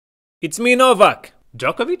It's me, Novak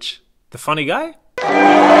Djokovic, the funny guy.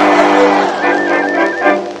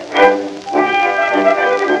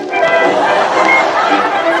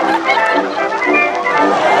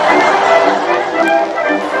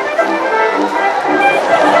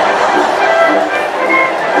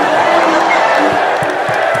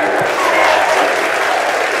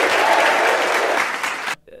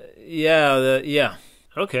 Yeah.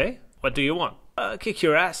 Okay, what do you want? Kick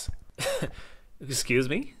your ass. Excuse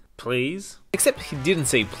me? Please? Except he didn't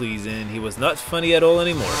say please and he was not funny at all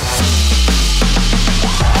anymore.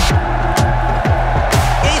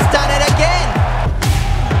 He's done it again!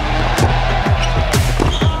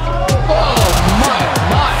 Oh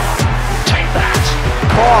my! Take that!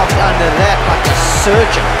 Carved under that like a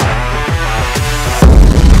surgeon.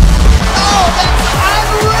 Oh, that's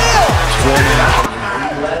unreal!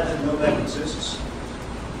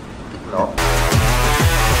 No.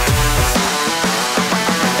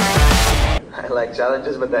 I like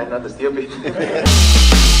challenges, but I'm not stupid.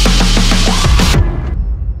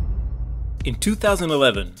 In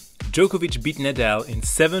 2011, Djokovic beat Nadal in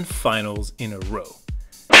 7 finals in a row.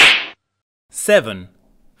 7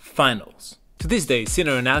 finals. To this day,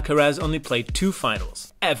 Sinner and Alcaraz only played 2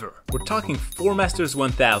 finals, ever. We're talking 4 Masters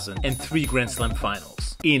 1000 and 3 Grand Slam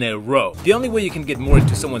finals in a row. The only way you can get more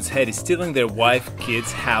into someone's head is stealing their wife,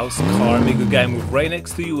 kids, house, car, make a guy move right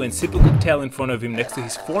next to you and sip a cocktail in front of him next to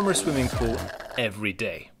his former swimming pool every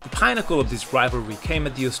day. The pinnacle of this rivalry came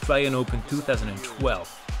at the Australian Open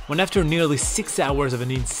 2012, when after nearly 6 hours of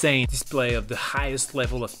an insane display of the highest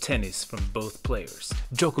level of tennis from both players,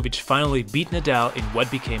 Djokovic finally beat Nadal in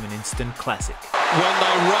what became an instant classic. When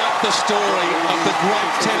they write the story of the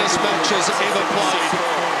great tennis matches ever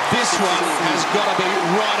played, this one has got to be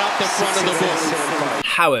right up the front of the book.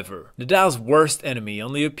 However, Nadal's worst enemy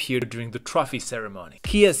only appeared during the trophy ceremony.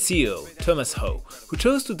 Kia's CEO, Thomas Ho, who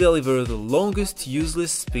chose to deliver the longest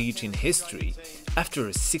useless speech in history after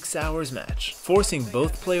a 6 hours match, forcing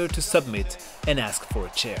both players to submit and ask for a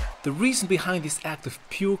chair. The reason behind this act of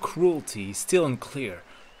pure cruelty is still unclear,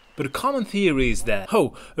 but a common theory is that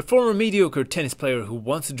Ho, a former mediocre tennis player who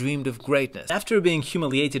once dreamed of greatness, after being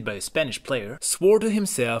humiliated by a Spanish player, swore to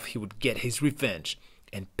himself he would get his revenge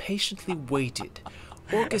and patiently waited,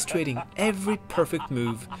 orchestrating every perfect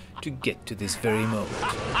move to get to this very moment.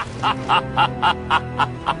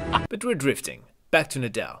 But we're drifting. Back to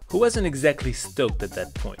Nadal, who wasn't exactly stoked at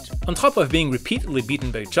that point. On top of being repeatedly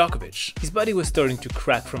beaten by Djokovic, his body was starting to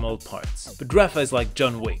crack from all parts. But Rafa is like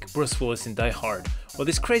John Wick, Bruce Willis in Die Hard, or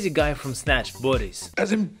this crazy guy from Snatch, Boris.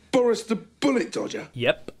 As in Boris the Bullet Dodger?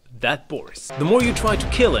 Yep, that Boris. The more you try to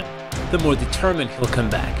kill him, the more determined he'll come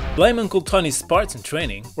back. Blame Uncle Tony's Spartan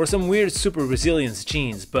training or some weird super resilience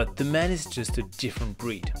genes, but the man is just a different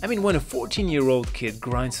breed. I mean, when a 14-year-old kid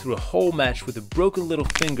grinds through a whole match with a broken little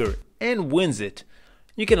finger and wins it,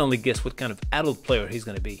 you can only guess what kind of adult player he's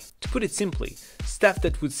gonna be. To put it simply, stuff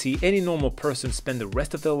that would see any normal person spend the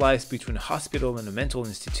rest of their lives between a hospital and a mental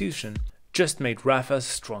institution just made Rafa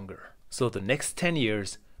stronger. So the next 10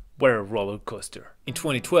 years were a roller coaster. In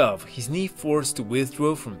 2012, his knee forced to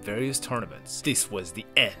withdraw from various tournaments. This was the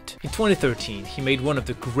end. In 2013, he made one of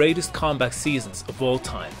the greatest comeback seasons of all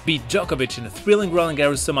time. Beat Djokovic in a thrilling Roland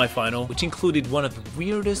Garros semi-final, which included one of the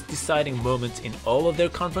weirdest deciding moments in all of their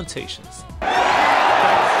confrontations.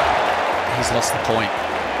 He's lost the point.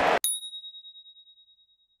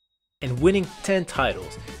 And winning 10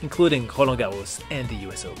 titles, including Roland Garros and the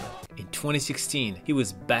US Open. In 2016, he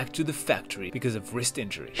was back to the factory because of wrist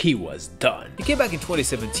injury. He was done. He came back in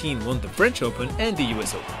 2017, won the French Open and the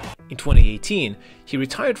US Open. In 2018, he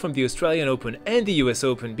retired from the Australian Open and the US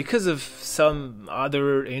Open because of some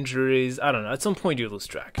other injuries. I don't know, at some point you lose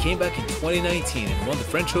track. Came back in 2019 and won the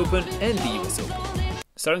French Open and the US Open.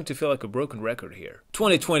 Starting to feel like a broken record here.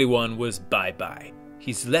 2021 was bye-bye.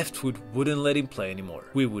 His left foot wouldn't let him play anymore.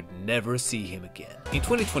 We would never see him again. In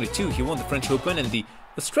 2022, he won the French Open and the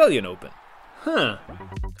Australian Open.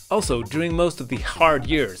 Also, during most of the hard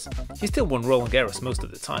years, he still won Roland Garros most of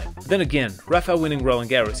the time. Then again, Rafa winning Roland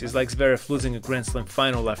Garros is like Zverev losing a Grand Slam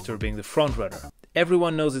final after being the frontrunner.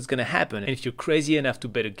 Everyone knows it's gonna happen, and if you're crazy enough to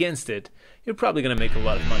bet against it, you're probably gonna make a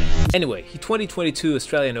lot of money. Anyway, his 2022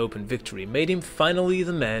 Australian Open victory made him finally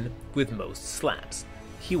the man with most slams.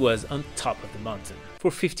 He was on top of the mountain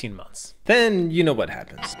for 15 months. Then you know what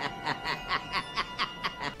happens.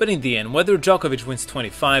 But in the end, whether Djokovic wins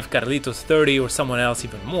 25, Carlitos 30 or someone else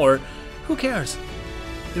even more, who cares?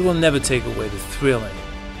 It will never take away the thrilling,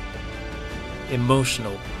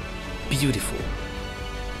 emotional, beautiful,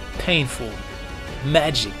 painful,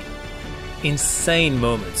 magic, insane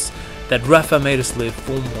moments that Rafa made us live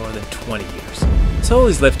for more than 20 years. So all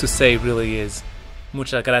is left to say really is,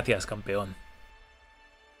 Muchas gracias, campeón.